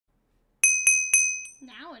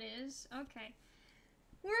Now it is. Okay.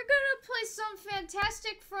 We're gonna play some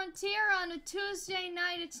Fantastic Frontier on a Tuesday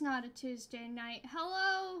night. It's not a Tuesday night.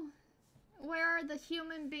 Hello? Where are the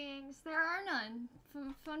human beings? There are none.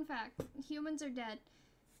 Fun fact. Humans are dead.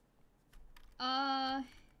 I'm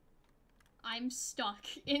stuck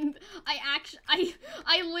in-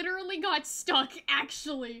 I literally got stuck,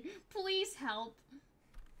 actually. Please help.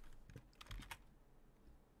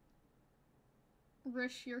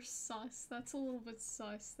 Rish, you're sus. That's a little bit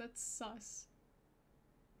sus. That's sus.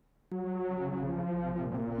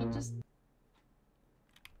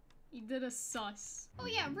 He did a sus. Oh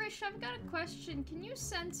yeah, Rish, I've got a question. Can you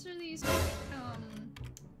censor these,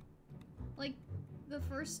 like, the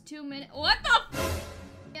first 2 minutes? What the f-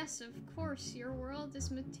 Yes, of course, your world is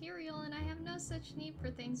material and I have no such need for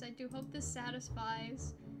things. I do hope this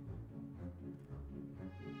satisfies.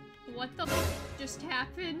 What the f just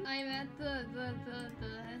happened? I'm at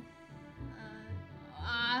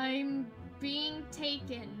I'm being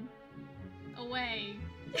taken away.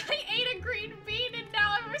 I ate a green bean and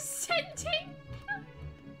now I'm ascending!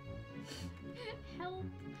 Help.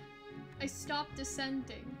 I stopped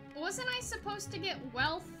ascending. Wasn't I supposed to get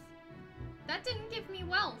wealth? That didn't give me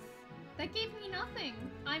wealth. That gave me nothing.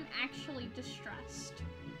 I'm actually distressed.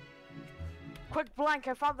 Quick blank,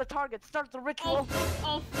 I found the target. Start the ritual.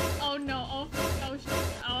 Oh no,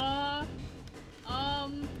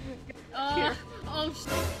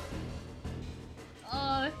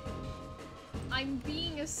 I'm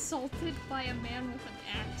being assaulted by a man with an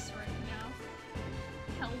axe right now.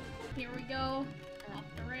 Help. Here we go. Off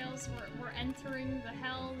the rails. We're entering the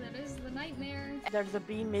hell that is the nightmare. There's a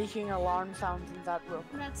bee making alarm sounds in that room.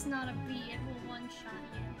 That's not a bee. It will one-shot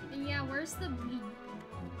you. And yeah, where's the bee?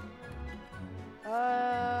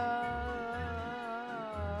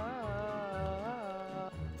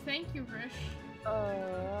 Thank you, Rish.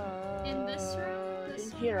 In this room?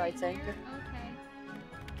 This in here, right I think. Here?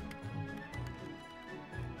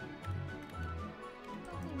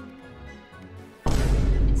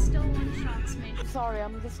 Okay. It still one-shots me. Sorry,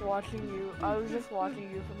 I'm just watching you. I was just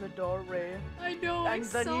watching you from the doorway. I know, and I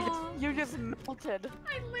then saw. you just melted.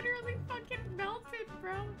 I literally fucking melted,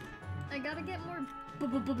 bro. I gotta get more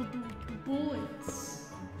bullets.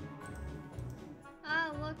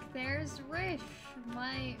 Ah, look, there's Rish,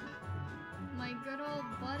 my good old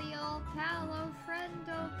buddy, old pal, old friend,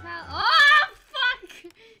 old pal. Oh, fuck!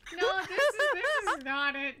 No, this is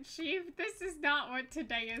not it, Chief. This is not what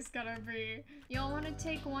today is gonna be. Y'all want to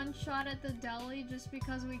take one shot at the deli just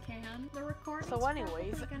because we can? The recording. So,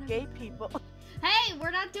 anyways, gay people. Hey, we're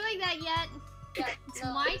not doing that yet. Yeah, it's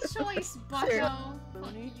my choice, Bucko.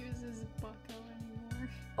 Fuck uses Bucko anymore.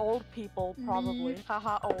 Old people, probably.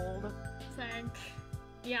 Haha, old. Thank.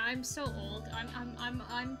 Yeah, I'm so old.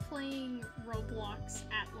 I'm playing Roblox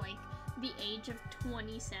at like the age of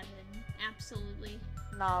 27. Absolutely.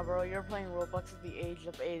 Nah, bro, you're playing Roblox at the age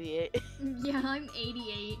of 88. Yeah, I'm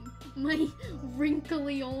 88. My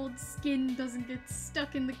wrinkly old skin doesn't get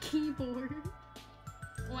stuck in the keyboard.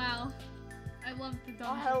 Wow. I love the dog.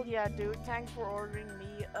 Oh hell yeah, dude! Thanks for ordering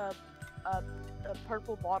me a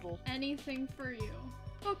purple bottle. Anything for you.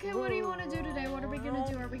 Okay, what do you want to do today? What are we gonna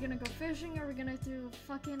do? Are we gonna go fishing? Are we gonna do a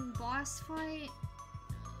fucking boss fight?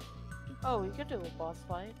 Oh, we could do a boss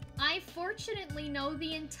fight. I fortunately know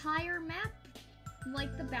the entire map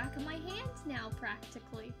like the back of my hand now,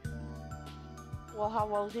 practically. Well, how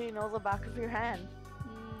well do you know the back of your hand?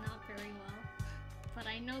 Not very well. But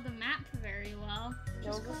I know the map very well.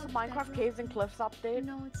 Yo, is this a Minecraft Caves and Cliffs update?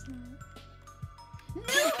 No, it's not. New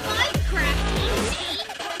Minecraft!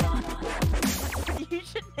 You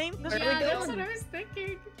should name the Yeah, that's what I was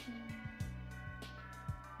thinking.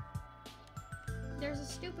 There's a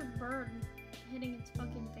stupid bird hitting its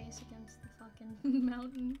fucking face against the fucking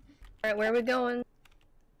mountain. Alright, where are we going?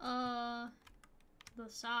 The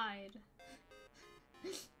side.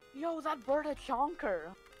 Yo, that bird had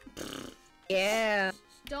chonker. Yeah.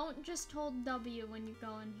 Don't just hold W when you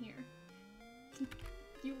go in here.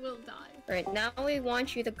 You will die. Right, now we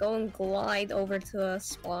want you to go and glide over to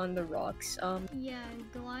spawn the rocks. Yeah,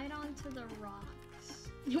 glide onto the rocks.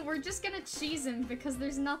 We're just gonna cheese him because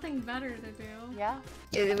there's nothing better to do. Yeah?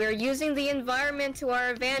 We're using the environment to our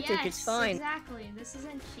advantage, yes, it's fine. Exactly. This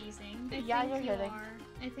isn't cheesing. Yeah, you're hitting.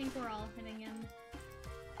 I think we're all hitting him.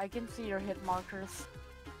 I can see your hit markers.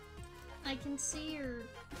 I can see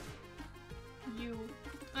you.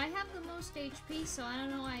 I have the most HP, so I don't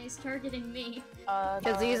know why he's targeting me.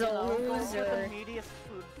 Because he's a Go loser. for the meatiest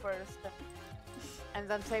food first. And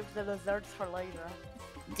then save the desserts for later.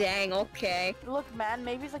 Dang, okay. Look, man,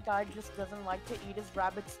 maybe the guy just doesn't like to eat his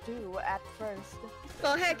rabbit stew at first.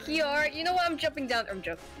 Oh, heck, you are. You know what? I'm jumping down. I'm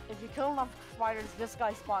joking. If you kill enough spiders, this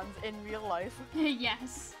guy spawns in real life.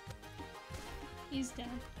 Yes. He's dead.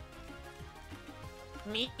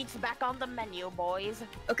 Meat's back on the menu, boys.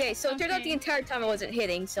 Okay, so it turned out the Okay. entire time I wasn't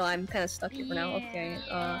hitting, so I'm kind of stuck here for now. Okay,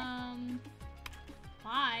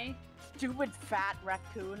 Why? Stupid fat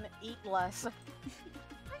raccoon, eat less.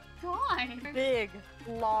 God. Big,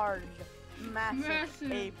 large, massive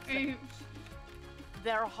apes.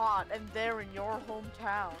 They're hot and they're in your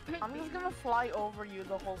hometown. I'm just gonna fly over you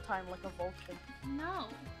the whole time like a vulture. No.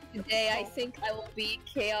 Today I think I will be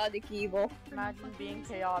chaotic evil. Imagine being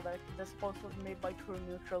chaotic. This post was made by True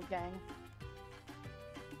Neutral Gang.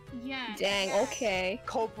 Yeah. Dang, okay.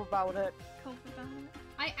 Cope about it. Cope about it.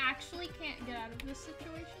 I actually can't get out of this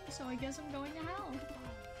situation, so I guess I'm going to hell.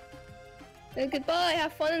 Goodbye,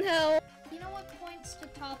 have fun in hell. You know what points to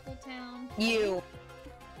Topple Town? You.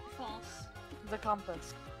 False. The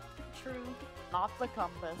compass. True. Not the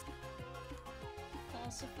compass.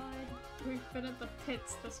 Falsified. We've been at the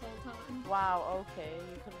pits this whole time. Wow, okay,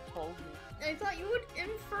 you could have told me. I thought you would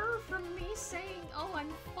infer from me saying, oh, I'm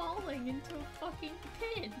falling into a fucking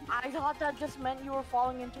pit. I thought that just meant you were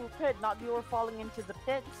falling into a pit, not you were falling into the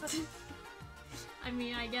pits. I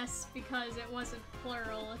mean, I guess because it wasn't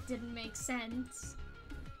plural, it didn't make sense.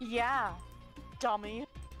 Yeah, dummy.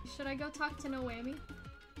 Should I go talk to No Whammy?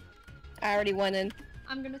 I already went in.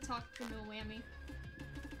 I'm gonna talk to No Whammy.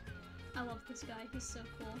 I love this guy, he's so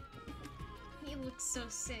cool. He looks so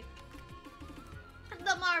sick.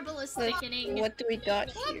 The marble is Like, thickening. what do we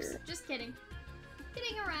got Whoops, here? just kidding.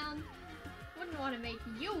 Kidding around. Wouldn't want to make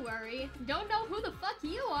you worry. Don't know who the fuck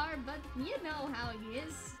you are, but you know how he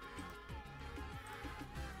is.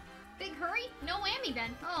 Big hurry? No whammy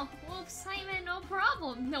then. Oh, well, Simon, no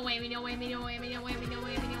problem. No whammy, no whammy, no whammy, no whammy, no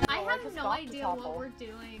whammy, no whammy. I have just no got to idea topple. what we're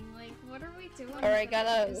doing. Like, what are we doing? Alright,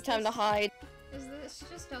 Is time to this- hide. Is this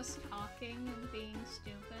just us talking and being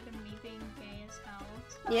stupid and me being gay as hell?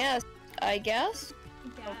 Yes, I guess.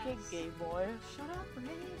 Okay, Guess. gay boy. Shut up,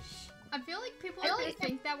 Rish. I feel like people really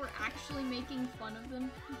think that we're actually making fun of them,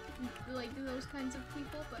 like those kinds of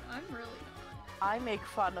people, but I'm really not. I make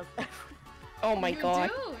fun of Oh my You god.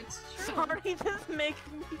 do, it's true. Sorry, this makes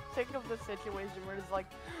me think of the situation where it's like,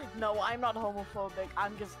 no, I'm not homophobic,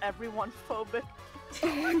 I'm just everyone phobic.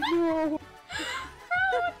 Oh no.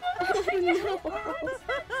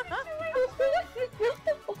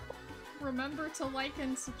 Remember to like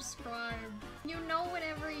and subscribe. You know,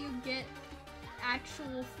 whenever you get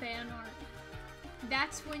actual fan art,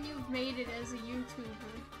 that's when you've made it as a YouTuber.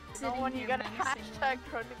 No, Sitting when you here get a menacingly. hashtag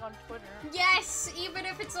trending on Twitter. Yes, even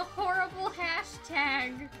if it's a horrible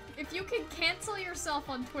hashtag. If you can cancel yourself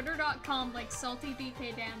on twitter.com like SaltyBKDam,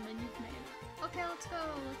 then you've made it. Okay, let's go.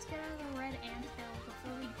 Let's get out of the red anthill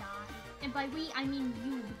before we die. And by we, I mean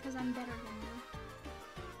you, because I'm better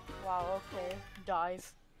than Wow, okay.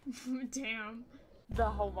 Dies. you. Damn. The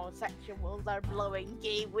homosexuals are blowing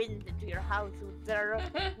gay wind into your house with their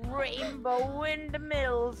rainbow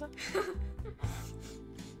windmills.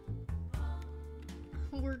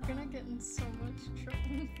 We're gonna get in so much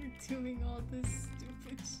trouble for doing all this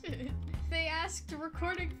stupid shit. They asked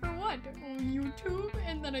recording for what? On YouTube?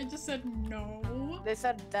 And then I just said no. They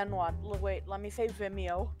said, then what? Wait, let me say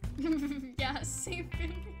Vimeo. Yeah, say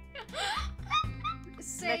Vimeo.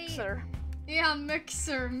 Say Mixer. yeah,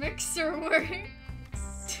 Mixer works.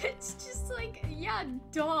 It's just like, yeah,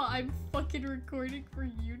 duh, I'm fucking recording for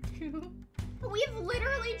YouTube. We've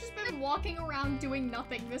literally just been walking around doing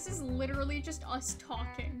nothing. This is literally just us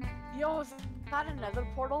talking. Yo, is that another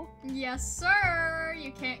portal? Yes, sir!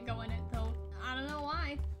 You can't go in it, though. I don't know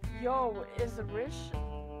why. Yo, is Rish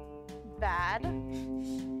bad?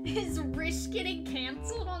 Is Rish getting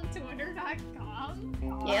cancelled on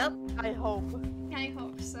Twitter.com? Yep. I hope. I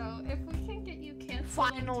hope so. If we can get you canceled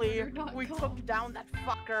Finally, on Twitter.com. we took down that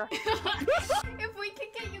fucker. If we can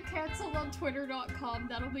get you canceled on Twitter.com,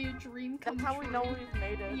 that'll be a dream come That's how we true. know we've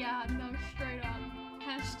made it. Yeah, no, straight up.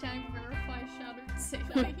 Hashtag verify shouted say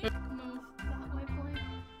that. Move that way, boy.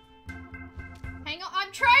 Hang on,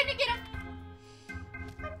 I'm trying to get an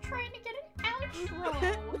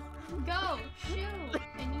outro. Go, shoot.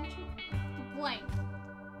 I need you blank.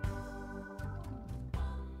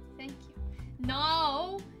 Thank you.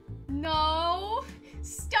 No, no,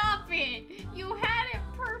 stop it. You had it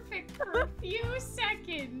perfect for a few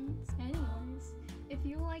seconds. Anyways, if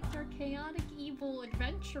you liked our chaotic evil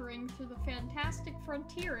adventuring through the fantastic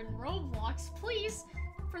frontier in Roblox, please,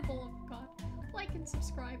 for the love of God, like and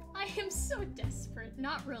subscribe. I am so desperate.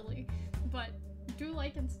 Not really, but do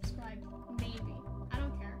like and subscribe. Maybe. I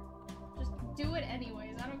don't care. Just do it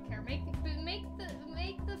anyways. I don't care. Make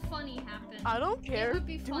the funny happen. I don't care. It would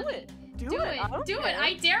be funny. Do it. Do it.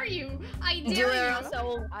 I dare you. I dare Do it, you. or else I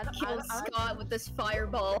will kill Scott with this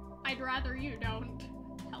fireball. I'd rather you don't.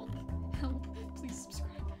 Help. Please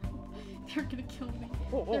subscribe. They're gonna kill me.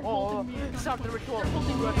 They're holding me. Stop the ritual. They're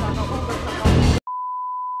holding me.